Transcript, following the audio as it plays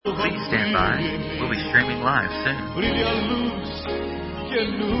sorry. We'll be streaming live soon.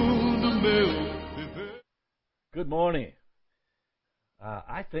 Good morning.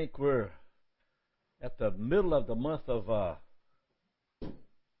 I think we're at the middle of the month of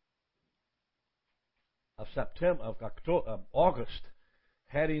August,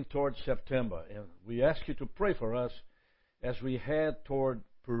 heading towards September, and we ask you to pray for us as we head toward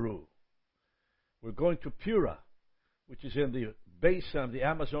Peru. We're going to Piura, which is in the basin of the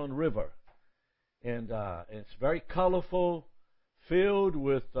Amazon River, and it's very colorful, filled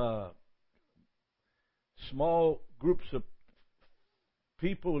with small groups of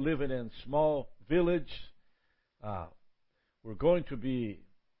people living in small villages. We're going to be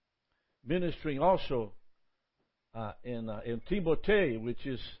ministering also in Timbote, which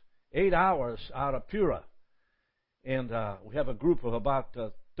is 8 hours out of Piura. And we have a group of about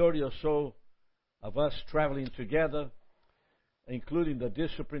 30 or so of us traveling together, including the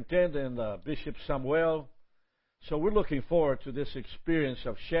district superintendent, Bishop Samuel. So we're looking forward to this experience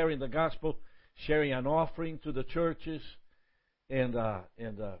of sharing the gospel, sharing an offering to the churches, and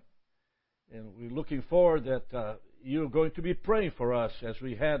we're looking forward that you're going to be praying for us as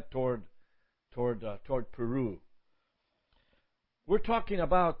we head toward Peru. We're talking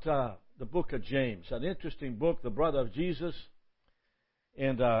about the book of James, an interesting book, the brother of Jesus,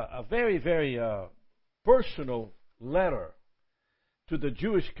 and a very, very personal letter to the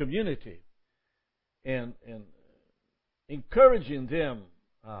Jewish community, and encouraging them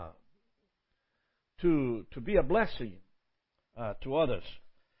to be a blessing to others.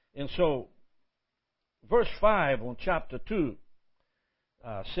 And so, verse 5 on chapter 2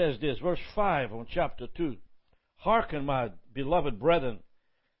 says this. Verse 5 on chapter 2. Hearken, my beloved brethren,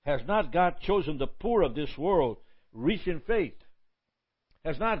 has not God chosen the poor of this world rich in faith?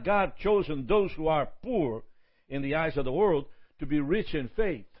 Has not God chosen those who are poor in the eyes of the world to be rich in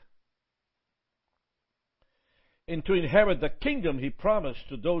faith, and to inherit the kingdom He promised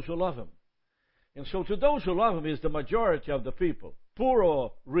to those who love Him? And so to those who love Him is the majority of the people, poor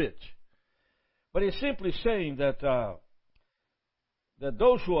or rich. But He's simply saying that that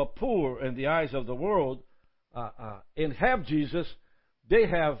those who are poor in the eyes of the world and have Jesus, they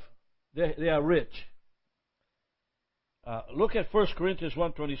are rich. Look at 1 Corinthians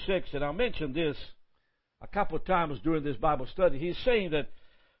 1:26, and I mentioned this a couple of times during this Bible study. He's saying that,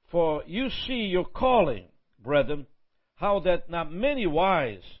 for you see your calling, brethren, how that not many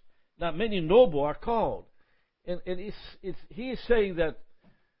wise, not many noble are called. And he is saying that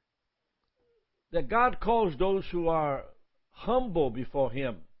God calls those who are humble before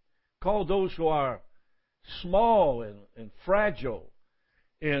Him, call those who are small and fragile.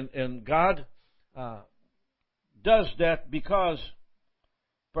 And God does that because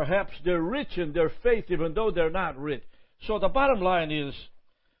perhaps they're rich in their faith even though they're not rich. So the bottom line is,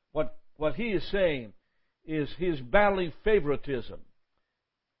 what he is saying is he's battling favoritism.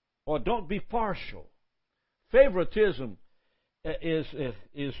 Or don't be partial. Favoritism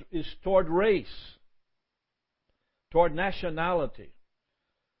is toward race, toward nationality,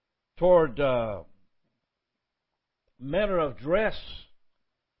 toward manner of dress.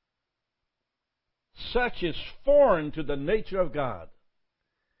 Such is foreign to the nature of God.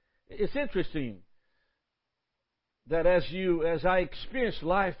 It's interesting that as I experience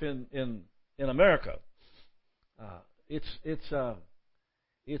life in America, it's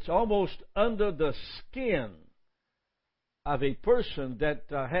almost under the skin of a person that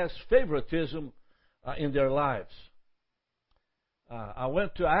has favoritism in their lives. I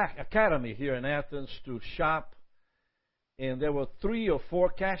went to Academy here in Athens to shop, and there were 3 or 4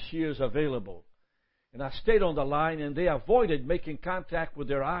 cashiers available. And I stayed on the line, and they avoided making contact with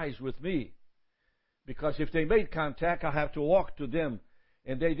their eyes with me. Because if they made contact, I have to walk to them.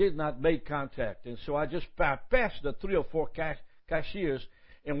 And they did not make contact. And so I just passed the 3 or 4 cashiers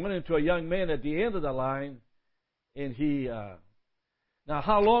and went into a young man at the end of the line. And now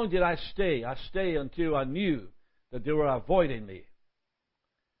how long did I stay? I stayed until I knew that they were avoiding me.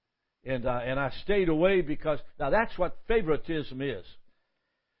 And I stayed away because, now that's what favoritism is.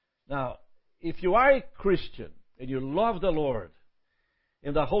 Now, if you are a Christian and you love the Lord,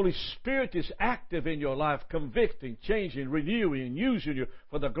 and the Holy Spirit is active in your life, convicting, changing, renewing, using you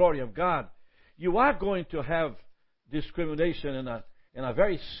for the glory of God, you are going to have discrimination in a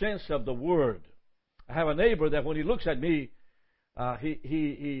very sense of the word. I have a neighbor that when he looks at me,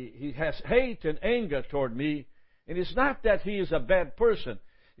 he has hate and anger toward me, and it's not that he is a bad person.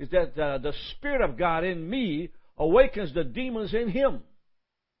 It's that the Spirit of God in me awakens the demons in him.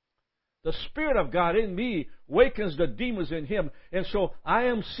 The Spirit of God in me awakens the demons in him. And so I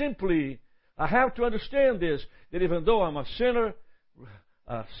have to understand this, that even though I'm a sinner,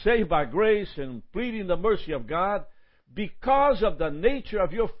 saved by grace and pleading the mercy of God, because of the nature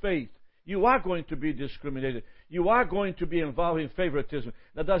of your faith, you are going to be discriminated. You are going to be involved in favoritism.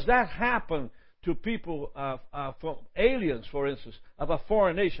 Now, does that happen to people from aliens, for instance, of a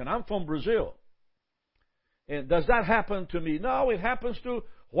foreign nation? I'm from Brazil. And does that happen to me? No, it happens to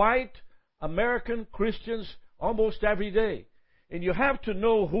white American Christians almost every day. And you have to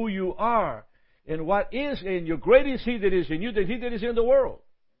know who you are and what is in you. Great is He that is in you than he that is in the world.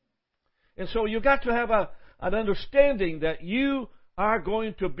 And so you got to have an understanding that you are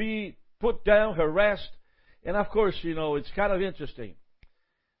going to be put down, harassed. And of course, it's kind of interesting.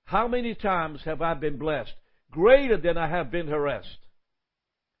 How many times have I been blessed? Greater than I have been harassed.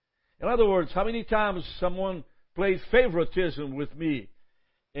 In other words, how many times someone played favoritism with me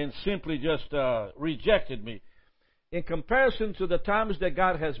and simply just rejected me? In comparison to the times that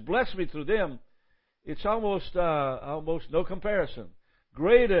God has blessed me through them, it's almost no comparison.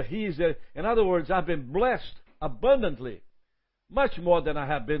 Greater He is there. In other words, I've been blessed abundantly, much more than I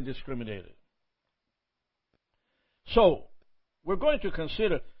have been discriminated. So, we're going to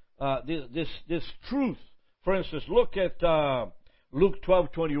consider this truth. For instance, look at Luke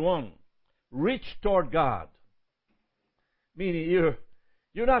 12:21. Rich toward God, meaning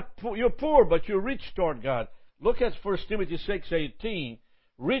you're poor, but you're rich toward God. Look at 1 Timothy 6:18.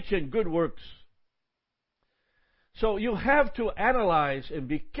 Rich in good works. So you have to analyze and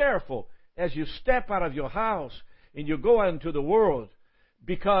be careful as you step out of your house and you go out into the world,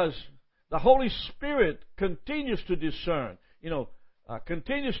 because the Holy Spirit continues to discern,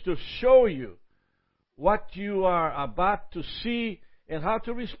 continues to show you what you are about to see and how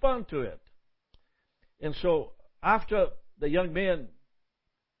to respond to it. And so after the young man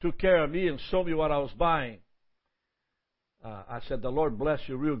took care of me and showed me what I was buying, I said, "The Lord bless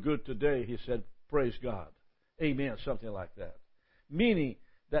you real good today." He said, "Praise God." Amen, something like that. Meaning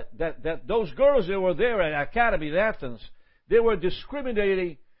that those girls that were there at Academy in Athens, they were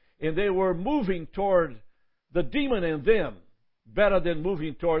discriminating and they were moving toward the demon in them better than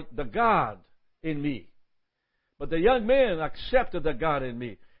moving toward the God in me. But the young man accepted the God in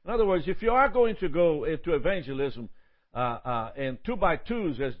me. In other words, if you are going to go into evangelism and 2 by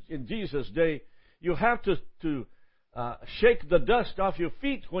 2s as in Jesus' day, you have to shake the dust off your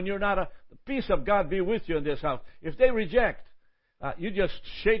feet when you're not. The peace of God be with you in this house. If they reject, you just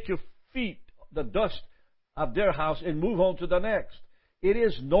shake your feet, the dust of their house, and move on to the next. It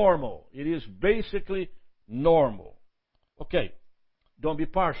is normal. It is basically normal. Okay, don't be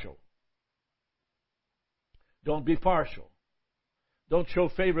partial. Don't be partial. Don't show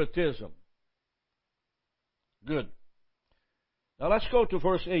favoritism. Good. Now let's go to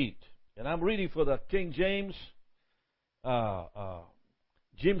verse 8. And I'm reading for the King James,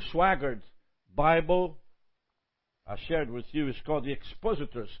 Jim Swaggart Bible. I shared with you. It's called the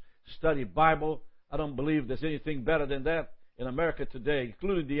Expositor's Study Bible. I don't believe there's anything better than that in America today,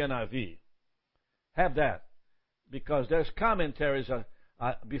 including the NIV. Have that, because there's commentaries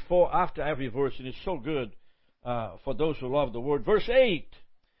before, after every verse, and it's so good for those who love the Word. Verse 8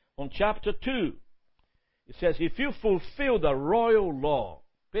 on chapter 2, it says, "If you fulfill the royal law,"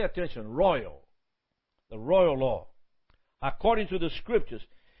 pay attention, the royal law, according to the Scriptures.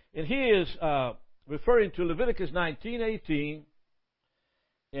 And he is referring to Leviticus 19:18.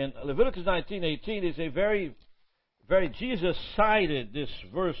 And Leviticus 19:18 is a very, very Jesus cited this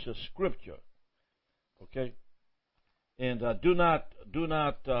verse of Scripture. Okay, and do not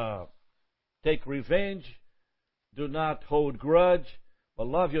take revenge, do not hold grudge, but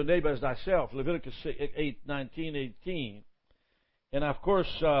love your neighbor as thyself. Leviticus 19:18. And of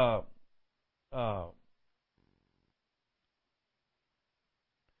course,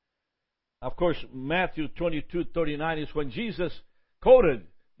 Matthew 22:39 is when Jesus quoted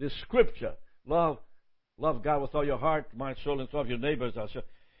this scripture: love God with all your heart, mind, soul, and soul of your neighbors.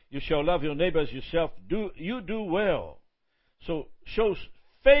 You shall love your neighbor as yourself. You do well. So shows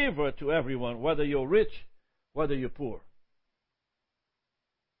favor to everyone, whether you're rich, whether you're poor.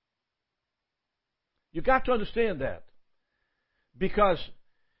 You got to understand that, because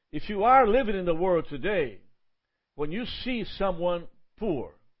if you are living in the world today, when you see someone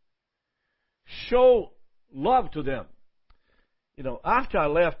poor, show love to them. After I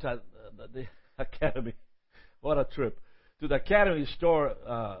left the academy, what a trip, to the Academy store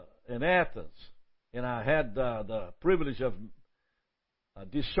in Athens, and I had the privilege of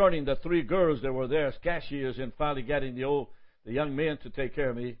discerning the 3 girls that were there as cashiers and finally getting the young man to take care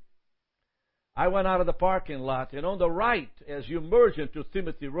of me. I went out of the parking lot, and on the right, as you merge into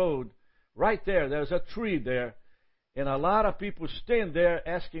Timothy Road, right there's a tree there, and a lot of people stand there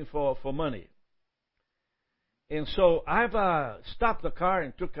asking for money. And so I've stopped the car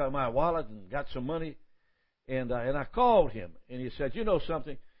and took my wallet and got some money. And I called him. And he said, you know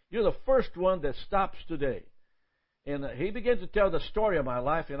something? You're the first one that stops today. And he began to tell the story of my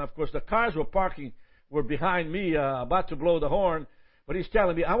life. And, of course, the cars were behind me, about to blow the horn. But he's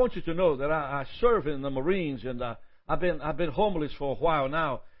telling me, I want you to know that I serve in the Marines. And I've been homeless for a while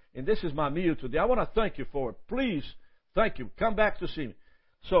now. And this is my meal today. I want to thank you for it. Please, thank you. Come back to see me.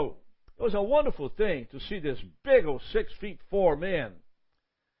 So it was a wonderful thing to see this big old 6'4" man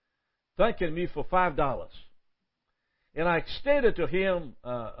thanking me for $5. And I extended to him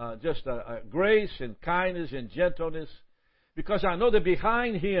just a grace and kindness and gentleness, because I know that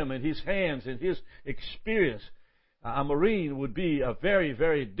behind him and his hands and his experience, a Marine would be a very,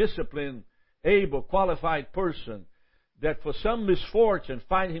 very disciplined, able, qualified person that for some misfortune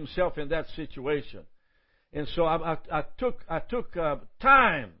find himself in that situation. And so I took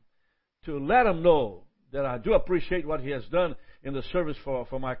time to let him know that I do appreciate what he has done in the service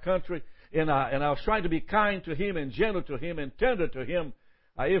for my country. And I was trying to be kind to him and gentle to him and tender to him,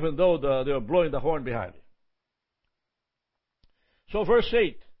 even though they were blowing the horn behind me. So verse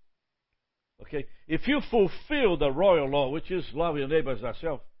 8. Okay, if you fulfill the royal law, which is love your neighbor as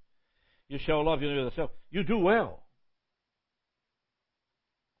thyself, you shall love your neighbor as thyself, you do well.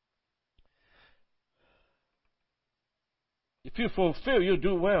 If you fulfill, you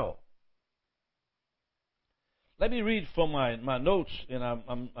do well. Let me read from my notes, and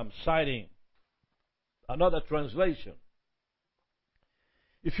I'm citing another translation.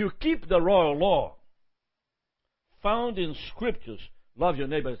 If you keep the royal law found in Scriptures, love your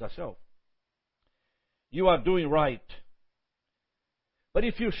neighbor as thyself, you are doing right. But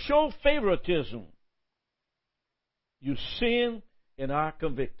if you show favoritism, you sin and are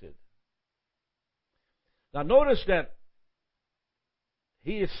convicted. Now notice that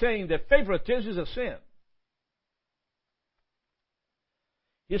he is saying that favoritism is a sin.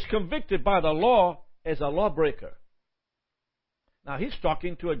 He's convicted by the law as a lawbreaker. Now he's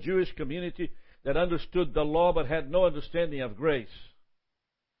talking to a Jewish community that understood the law but had no understanding of grace.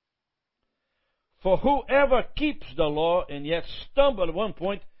 For whoever keeps the law and yet stumbles at one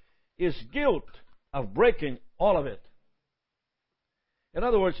point is guilt of breaking all of it. In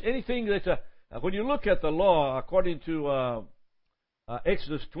other words, anything that when you look at the law according to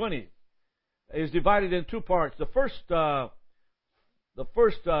Exodus 20, is divided in two parts. The first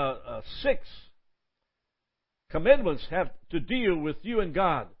 6 commandments have to deal with you and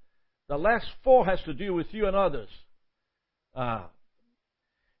God. The last 4 has to deal with you and others.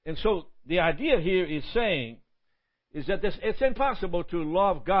 And so the idea here is saying is that it's impossible to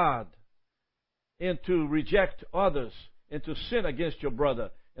love God and to reject others and to sin against your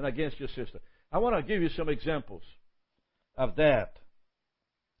brother and against your sister. I want to give you some examples of that.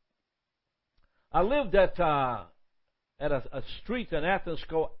 I lived at a street in Athens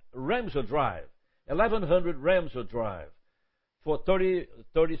called Ramsar Drive, 1100 Ramsar Drive, for 30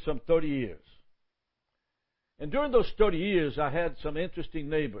 years. And during those 30 years, I had some interesting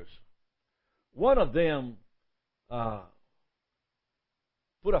neighbors. One of them put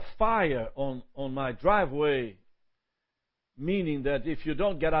a fire on my driveway, meaning that if you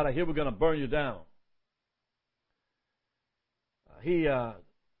don't get out of here, we're going to burn you down.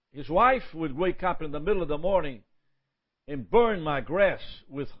 His wife would wake up in the middle of the morning and burn my grass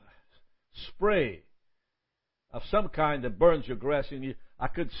with spray of some kind that burns your grass. And I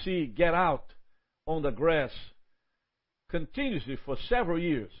could see get out on the grass continuously for several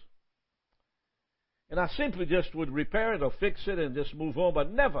years. And I simply just would repair it or fix it and just move on,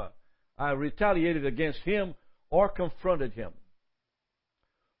 but never I retaliated against him or confronted him.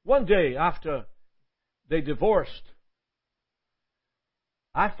 One day after they divorced,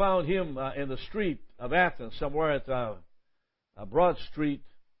 I found him in the street of Athens, somewhere at Broad Street.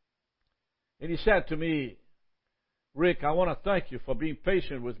 And he said to me, Rick, I want to thank you for being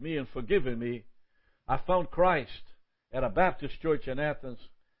patient with me and forgiving me. I found Christ at a Baptist church in Athens,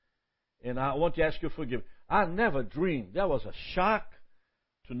 and I want to ask you to forgive me. I never dreamed. That was a shock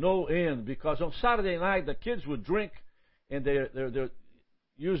to no end, because on Saturday night the kids would drink and they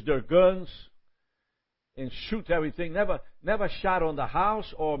use their guns and shoot everything. Never shot on the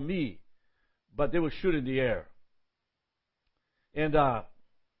house or me, but they would shoot in the air. And I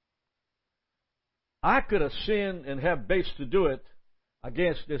could have sinned and have base to do it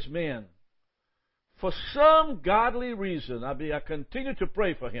against this man. For some godly reason, I continue to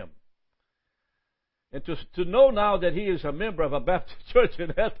pray for him. And to know now that he is a member of a Baptist church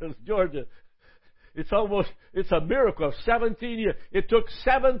in Athens, Georgia, it's a miracle of 17 years. It took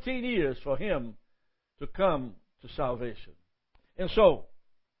 17 years for him to come to salvation. And so,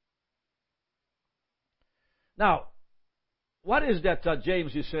 Now, what is that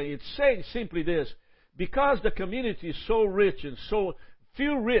James is saying? It's saying simply this: because the community is so rich and so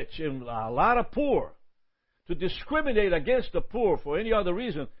few rich and a lot of poor, to discriminate against the poor for any other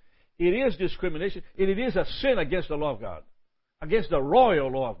reason, it is discrimination, and it is a sin against the law of God, against the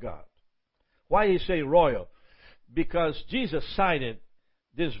royal law of God. Why he say royal? Because Jesus cited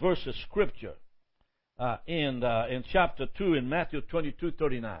this verse of Scripture in chapter 2 in Matthew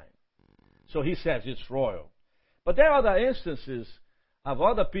 22:39. So he says it's royal. But there are other instances of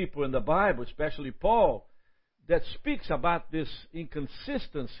other people in the Bible, especially Paul, that speaks about this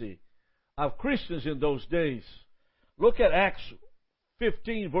inconsistency of Christians in those days. Look at Acts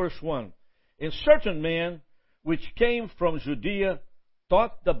 15, verse 1. And certain men which came from Judea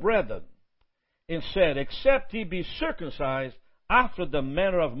taught the brethren, and said, except ye be circumcised after the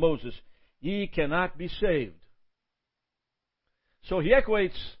manner of Moses, ye cannot be saved. So he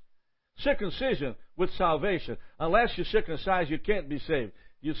equates circumcision with salvation. Unless you're circumcised, you can't be saved.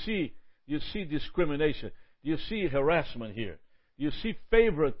 You see discrimination. You see harassment here. You see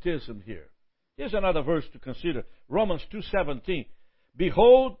favoritism here. Here's another verse to consider. Romans 2:17.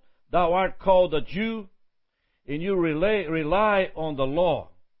 Behold, thou art called a Jew, and you rely on the law,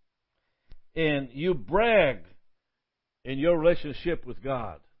 and you brag in your relationship with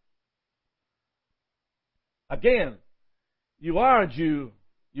God. Again, you are a Jew.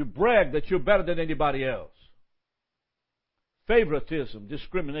 You brag that you're better than anybody else. Favoritism,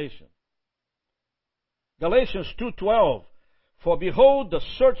 discrimination. Galatians 2:12. For behold, the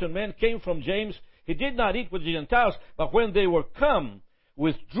certain men came from James. He did not eat with the Gentiles, but when they were come,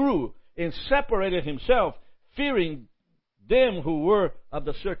 withdrew and separated himself, fearing them who were of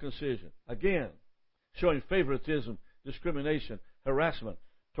the circumcision. Again, showing favoritism, discrimination, harassment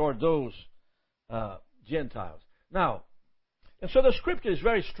toward those Gentiles. Now, and so the Scripture is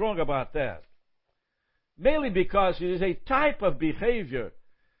very strong about that. Mainly because it is a type of behavior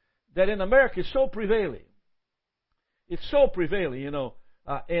that in America is so prevailing. It's so prevailing, you know.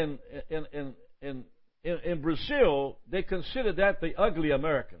 In Brazil, they consider that the ugly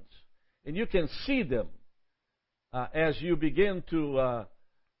Americans. And you can see them as you begin to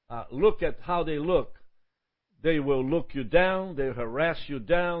look at how they look. They will look you down. They harass you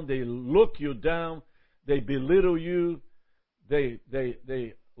down. They look you down. They belittle you. They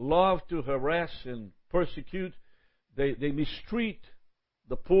love to harass and persecute. They mistreat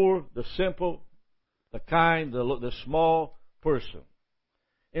the poor, the simple, the kind, the small person.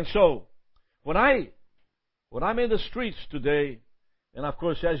 And so, when I'm in the streets today, and of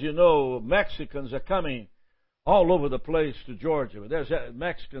course, as you know, Mexicans are coming all over the place to Georgia. There's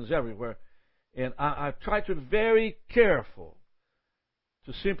Mexicans everywhere. And I try to be very careful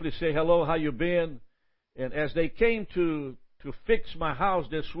to simply say, hello, how you been? And as they came to fix my house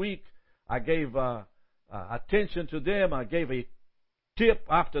this week, I gave attention to them. I gave a tip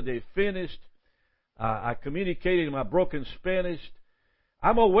after they finished. I communicated in my broken Spanish.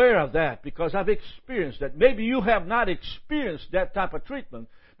 I'm aware of that because I've experienced that. Maybe you have not experienced that type of treatment,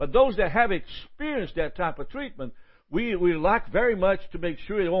 but those that have experienced that type of treatment, we like very much to make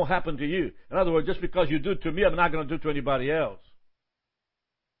sure it won't happen to you. In other words, just because you do it to me, I'm not going to do it to anybody else.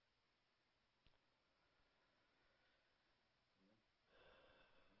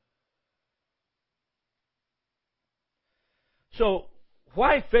 So,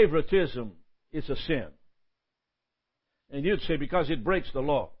 why favoritism is a sin? And you'd say, because it breaks the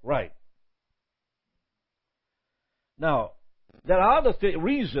law. Right. Now, there are other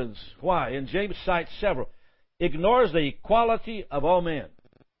reasons why, and James cites several. Ignores the equality of all men.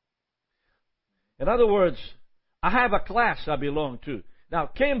 In other words, I have a class I belong to. Now,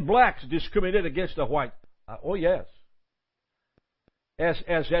 can blacks discriminate against the white? Oh, yes.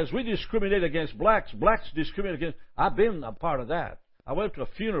 As we discriminate against blacks discriminate against... I've been a part of that. I went to a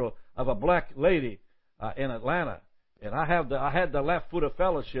funeral of a black lady in Atlanta, and I had the left foot of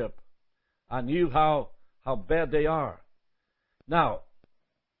fellowship. I knew how bad they are. Now,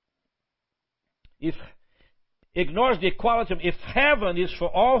 if ignores the equality, if heaven is for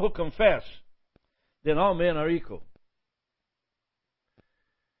all who confess, then all men are equal.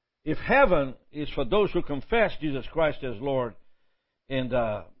 If heaven is for those who confess Jesus Christ as Lord, and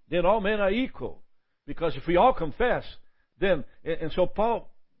then all men are equal. Because if we all confess, then, and so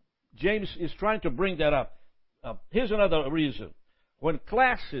James is trying to bring that up. Here's another reason. When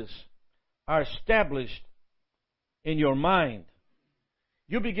classes are established in your mind,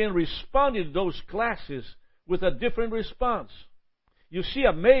 you begin responding to those classes with a different response. You see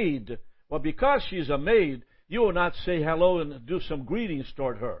a maid, well, because she's a maid, you will not say hello and do some greetings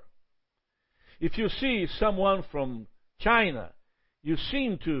toward her. If you see someone from China, you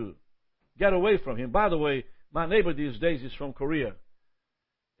seem to get away from him. By the way, My neighbor these days is from Korea,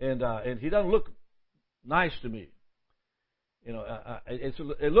 and he doesn't look nice to me. You know,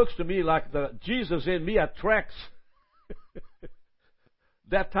 it looks to me like the Jesus in me attracts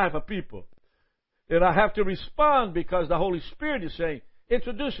that type of people. And I have to respond because the Holy Spirit is saying,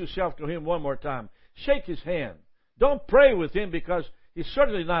 introduce yourself to him one more time. Shake his hand. Don't pray with him because he's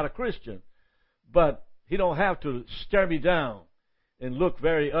certainly not a Christian. But he don't have to stare me down and look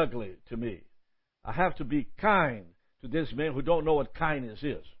very ugly to me. I have to be kind to this man who don't know what kindness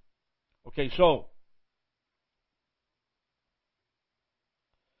is. Okay, so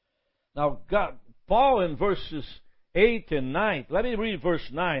now Paul in verses 8 and 9. Let me read verse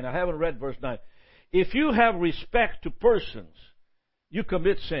 9. I haven't read verse 9. If you have respect to persons, you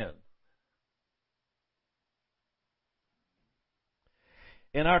commit sin.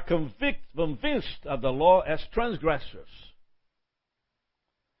 And are convinced of the law as transgressors.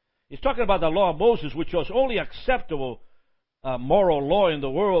 He's talking about the law of Moses, which was only acceptable moral law in the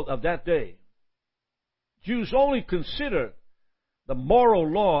world of that day. Jews only considered the moral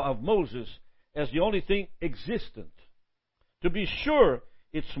law of Moses as the only thing existent. To be sure,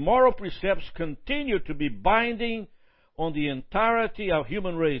 its moral precepts continue to be binding on the entirety of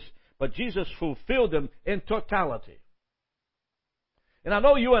human race, but Jesus fulfilled them in totality. And I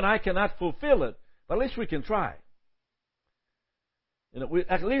know you and I cannot fulfill it, but at least we can try. You know,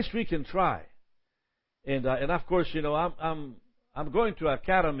 at least we can try. And of course, you know, I'm going to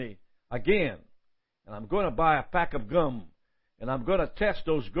Academy again, and I'm going to buy a pack of gum, and I'm going to test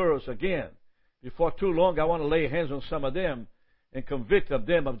those girls again. Before too long, I want to lay hands on some of them and convict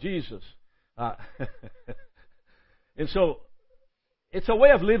them of Jesus. And so, it's a way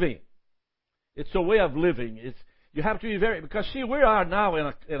of living. It's a way of living. You have to be very, because see, we are now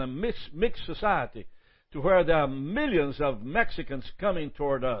in a mixed society, to where there are millions of Mexicans coming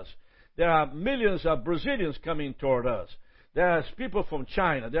toward us. There are millions of Brazilians coming toward us. There's people from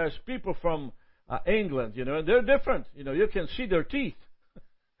China. There's people from England, you know, and they're different. You know, you can see their teeth.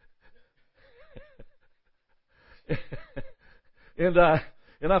 And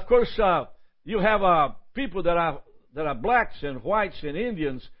of course, you have people that are blacks and whites and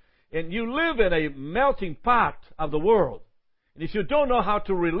Indians, and you live in a melting pot of the world. And if you don't know how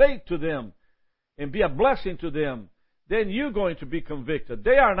to relate to them and be a blessing to them, then you're going to be convicted.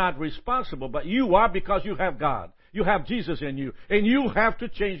 They are not responsible, but you are, because you have God. You have Jesus in you, and you have to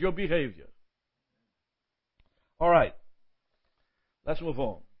change your behavior. All right. Let's move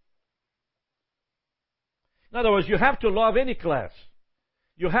on. In other words, you have to love any class.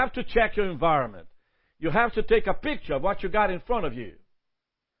 You have to check your environment. You have to take a picture of what you got in front of you.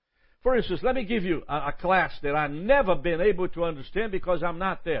 For instance, let me give you a class that I've never been able to understand because I'm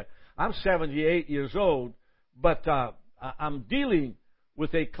not there. I'm 78 years old, but I'm dealing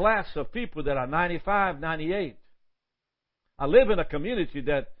with a class of people that are 95, 98. I live in a community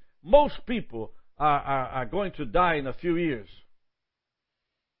that most people are going to die in a few years.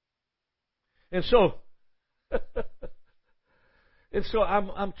 And so,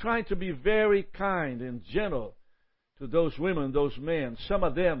 I'm trying to be very kind and gentle to those women, those men. Some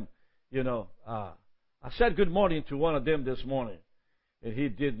of them, you know, I said good morning to one of them this morning, and he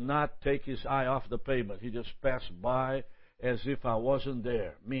did not take his eye off the pavement. He just passed by as if I wasn't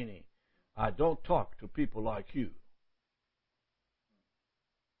there, meaning I don't talk to people like you.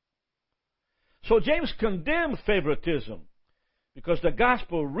 So James condemned favoritism because the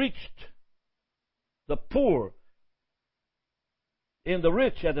gospel reached the poor and the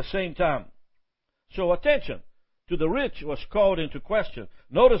rich at the same time. So attention to the rich was called into question.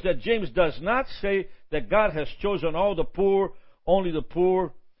 Notice that James does not say that God has chosen all the poor, only the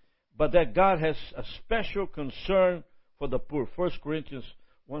poor, but that God has a special concern for the poor. 1 Corinthians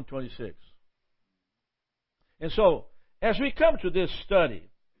 1:26. And so, as we come to this study,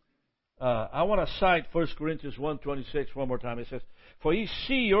 I want to cite 1 Corinthians 1:26 one more time. It says, "For ye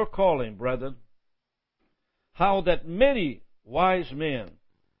see your calling, brethren, how that many wise men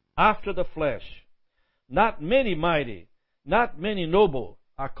after the flesh, not many mighty, not many noble,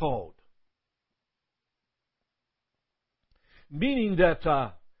 are called." Meaning that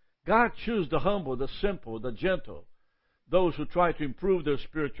God chooses the humble, the simple, the gentle, those who try to improve their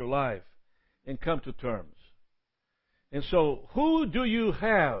spiritual life and come to terms. And so, who do you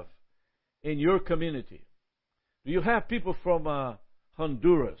have in your community? Do you have people from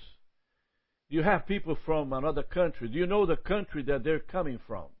Honduras? Do you have people from another country? Do you know the country that they're coming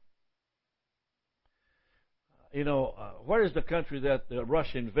from? You know, where is the country that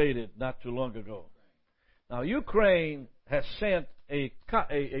Russia invaded not too long ago? Now, Ukraine has sent a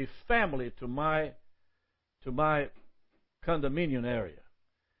family to my condominium area.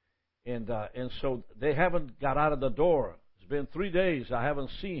 And so they haven't got out of the door. It's been 3 days. I haven't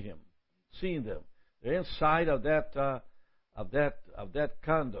seen them. They're inside of that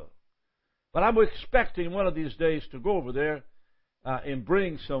condo. But I'm expecting one of these days to go over there and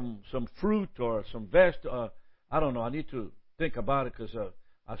bring some fruit or some vegetable. I don't know. I need to think about it because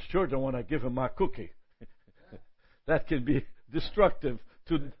I sure don't want to give them my cookie. That can be destructive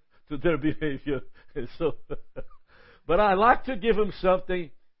to their behavior. So, but I like to give them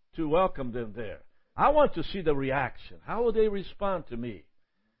something to welcome them there. I want to see the reaction. How will they respond to me?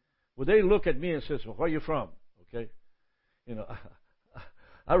 Will they look at me and say, "Well, where are you from?" Okay,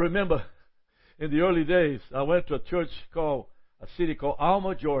 I remember in the early days I went to a city called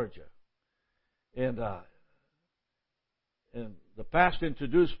Alma, Georgia, and the pastor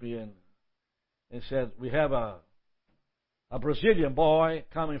introduced me and said, "We have a Brazilian boy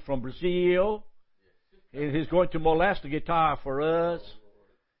coming from Brazil, and he's going to molest the guitar for us."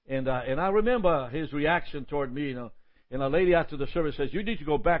 And I remember his reaction toward me, And a lady after the service says, "You need to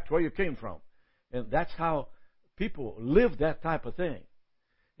go back to where you came from." And that's how people live that type of thing.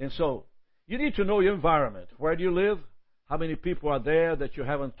 And so you need to know your environment. Where do you live? How many people are there that you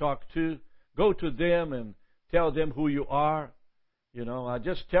haven't talked to? Go to them and tell them who you are. I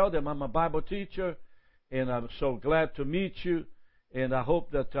just tell them I'm a Bible teacher, and I'm so glad to meet you. And I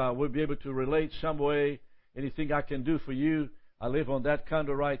hope that we'll be able to relate some way. Anything I can do for you. I live on that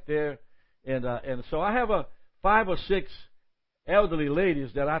condo right there. And so I have 5 or 6 elderly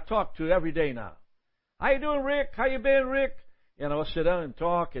ladies that I talk to every day now. "How you doing, Rick? How you been, Rick?" And I'll sit down and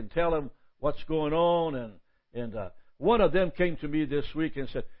talk and tell them what's going on. And one of them came to me this week and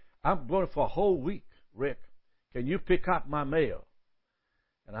said, "I'm going for a whole week, Rick. Can you pick up my mail?"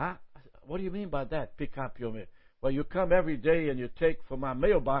 And I said, "What do you mean by that, pick up your mail?" "Well, you come every day and you take from my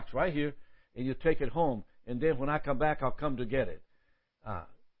mailbox right here and you take it home. And then when I come back, I'll come to get it."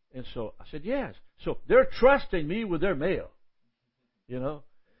 And so I said, "Yes." So they're trusting me with their mail,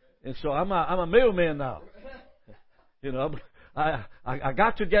 And so I'm a mailman now. I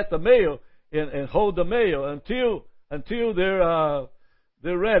got to get the mail and hold the mail until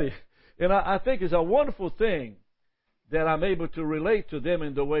they're ready. And I think it's a wonderful thing that I'm able to relate to them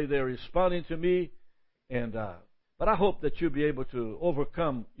in the way they're responding to me. But I hope that you'll be able to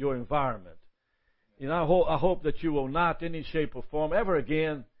overcome your environment. I hope that you will not, in any shape or form, ever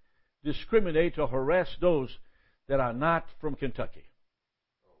again discriminate or harass those that are not from Kentucky,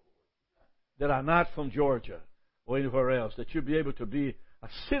 that are not from Georgia or anywhere else, that you'll be able to be a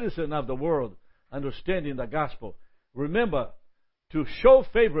citizen of the world, understanding the gospel. Remember, to show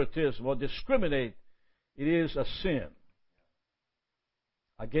favoritism or discriminate, it is a sin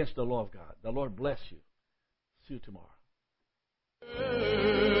against the law of God. The Lord bless you. See you tomorrow.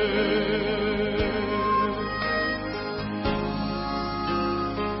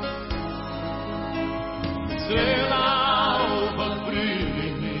 Estrela alva brilha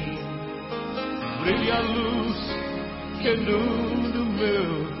em mim, brilha a luz que inunda o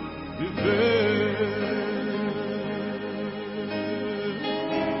meu viver.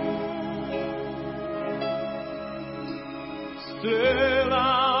 Estrela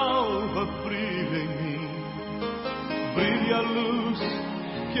alva brilha em mim, brilha a luz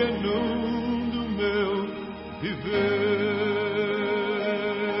que inunda o meu viver.